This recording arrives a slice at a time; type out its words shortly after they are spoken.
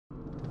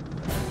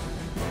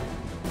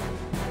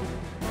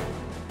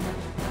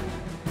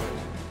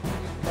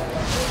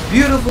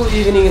Beautiful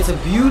evening, it's a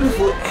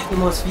beautiful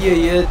atmosphere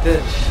here at the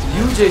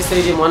UJ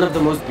Stadium, one of the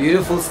most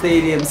beautiful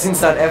stadiums in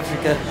South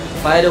Africa,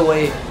 by the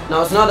way.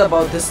 Now it's not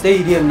about the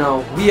stadium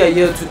now, we are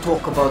here to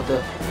talk about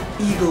the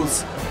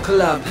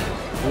Eaglesclub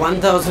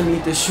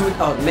 1000-meter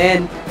shootout.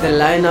 Man, the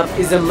lineup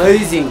is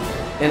amazing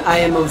and I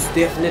am most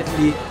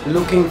definitely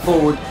looking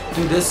forward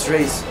to this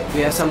race.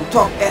 We have some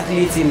top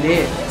athletes in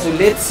there, so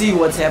let's see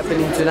what's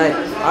happening tonight.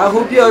 I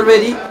hope you're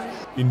ready.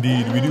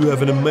 Indeed, we do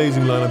have an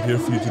amazing lineup here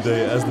for you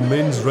today as the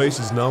men's race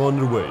is now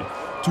underway.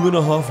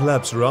 2.5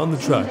 laps around the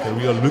track and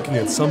we are looking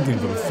at something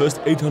for the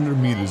first 800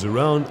 meters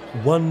around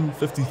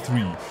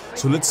 1:53.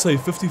 So let's say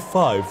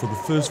 55 for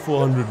the first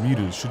 400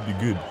 meters should be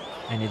good.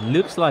 And it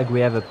looks like we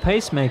have a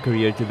pacemaker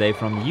here today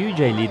from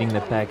UJ leading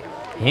the pack.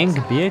 Henk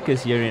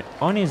Beukes here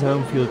on his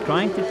home field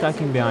trying to tuck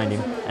in behind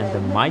him, and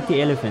the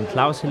mighty elephant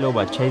Tlou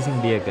Seloba chasing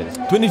Beukes.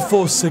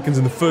 24 seconds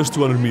in the first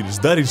 200 meters,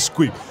 that is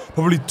quick.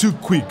 Probably too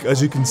quick,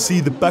 as you can see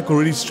the pack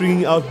already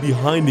stringing out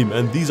behind him,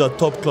 and these are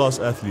top class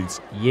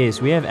athletes.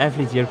 Yes, we have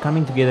athletes here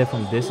coming together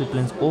from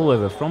disciplines all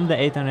over, from the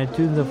 800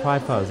 to the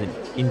 5000,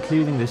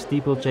 including the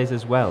steeplechase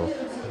as well.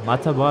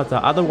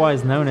 Mathanatha,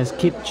 otherwise known as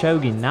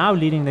Kgalagelo, now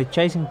leading the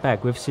chasing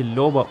pack with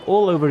Seloba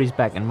all over his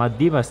back, and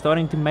Madiba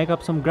starting to make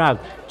up some ground,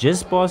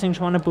 just passing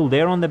Swanepoel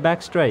there on the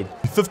back straight.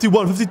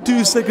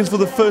 52 seconds for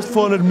the first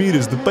 400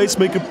 meters, the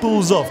pacemaker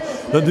pulls off,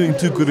 not doing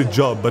too good a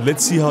job, but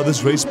let's see how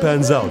this race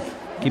pans out.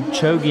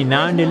 Kgalagelo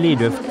now in the lead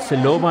with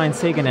Seloba in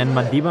second and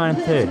Madiba in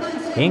third.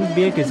 Henk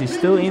Beukes is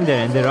still in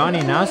there and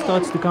Dirane now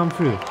starts to come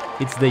through.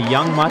 It's the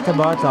young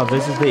Mathanatha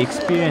versus the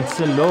experienced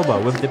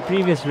Seloba with the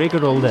previous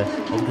record holder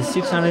of the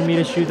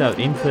 600-meter shootout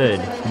in third.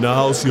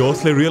 Now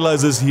Sehohle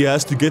realizes he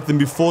has to get them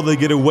before they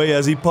get away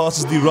as he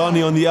passes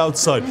Dirane on the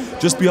outside.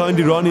 Just behind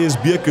Dirane is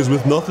Beukes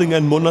with Nothling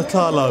and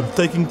Monnatlala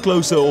taking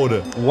closer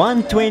order.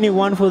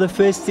 1:21 for the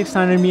first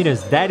 600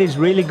 meters. That is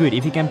really good.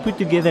 If he can put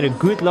together a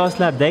good last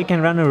lap, they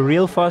can run a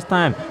real fast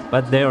time,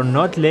 but they are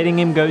not letting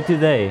him go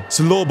today.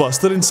 Seloba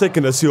still in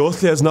second as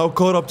Sehohle has now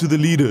caught up to the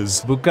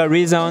leaders.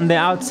 Bucarizza on the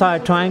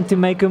outside trying to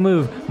make a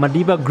move.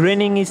 Madiba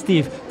grinning his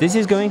teeth. This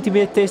is going to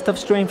be a test of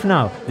strength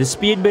now. The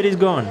speed bit is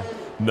gone.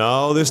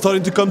 Now they're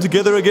starting to come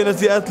together again as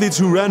the athletes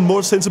who ran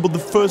more sensible the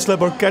first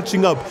lap are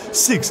catching up.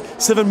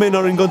 7 men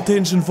are in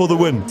contention for the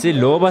win.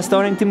 Seloba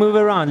starting to move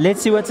around.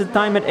 Let's see what's the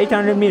time at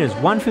 800 meters.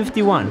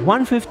 1:51,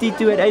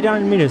 1:52 at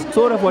 800 meters.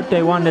 Sort of what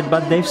they wanted,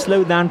 but they've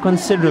slowed down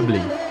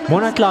considerably.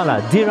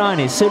 Monnatlala,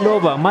 Dirane,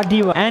 Seloba,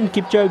 Madiba and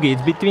Kgalagelo.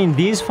 It's between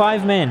these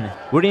 5 men.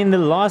 We're in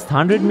the last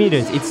 100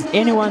 meters. It's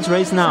anyone's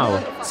race now.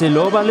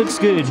 Seloba looks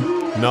good.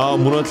 Now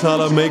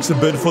Monnatlala makes a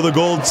bid for the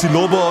gold.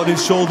 Seloba on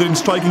his shoulder in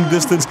striking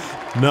distance.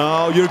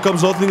 Now here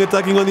comes Nothling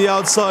attacking on the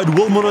outside.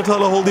 Will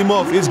Monnatlala hold him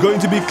off? It's going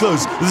to be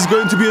close. This is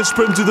going to be a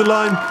sprint to the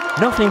line.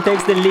 Nothling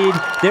takes the lead.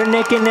 They're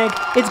neck and neck.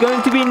 It's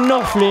going to be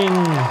Nothling.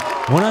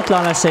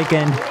 Monnatlala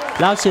second.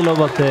 Tlou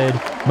Seloba third.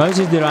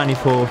 Moses Dirane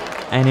fourth.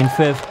 And in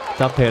fifth,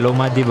 Thapelo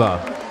Madiba.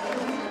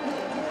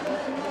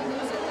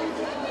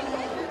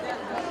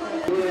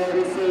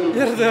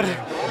 There.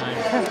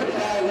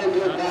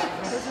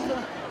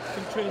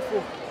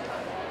 24.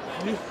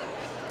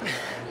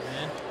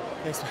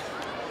 Thanks, man.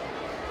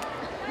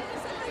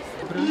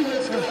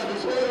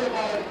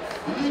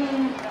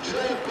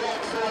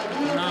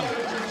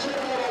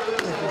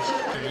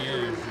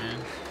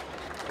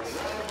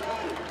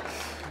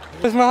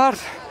 Dis my hart.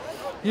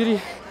 Die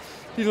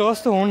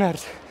laaste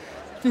 100.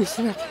 Dis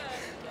net.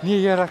 Nee,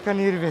 hier ek kan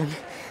hier wen.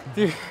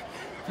 Die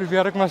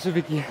probeer ek maar so 'n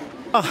bietjie.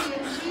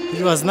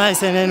 It was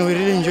nice and then we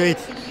really enjoyed it.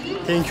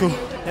 Thank you.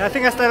 Yeah, I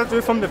think I started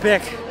away from the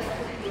back.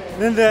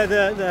 Then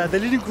the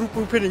leading group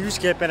opened a huge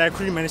gap and I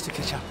couldn't manage to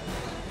catch up.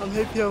 I'm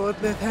happy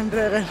about the time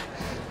Dirane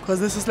because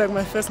this is like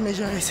my first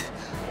major race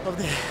of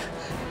the year.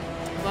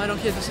 Baie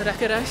dankie, dit was 'n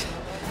lekker reis.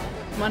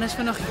 Man is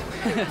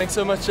vanoggend. Thanks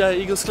so much,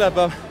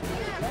 Eaglesclub.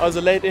 I was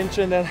a late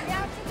entrant and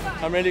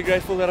I'm really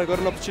grateful that I got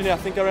an opportunity. I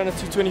think I ran a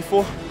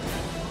 2:24,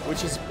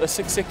 which is a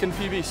 6-second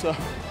PB, so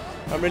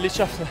I'm really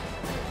chuffed.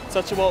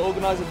 Such a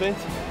well-organized event.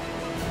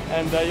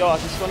 And yeah, I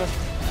just want to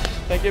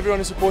thank everyone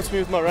who supports me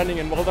with my running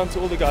and well done to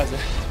all the guys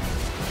there.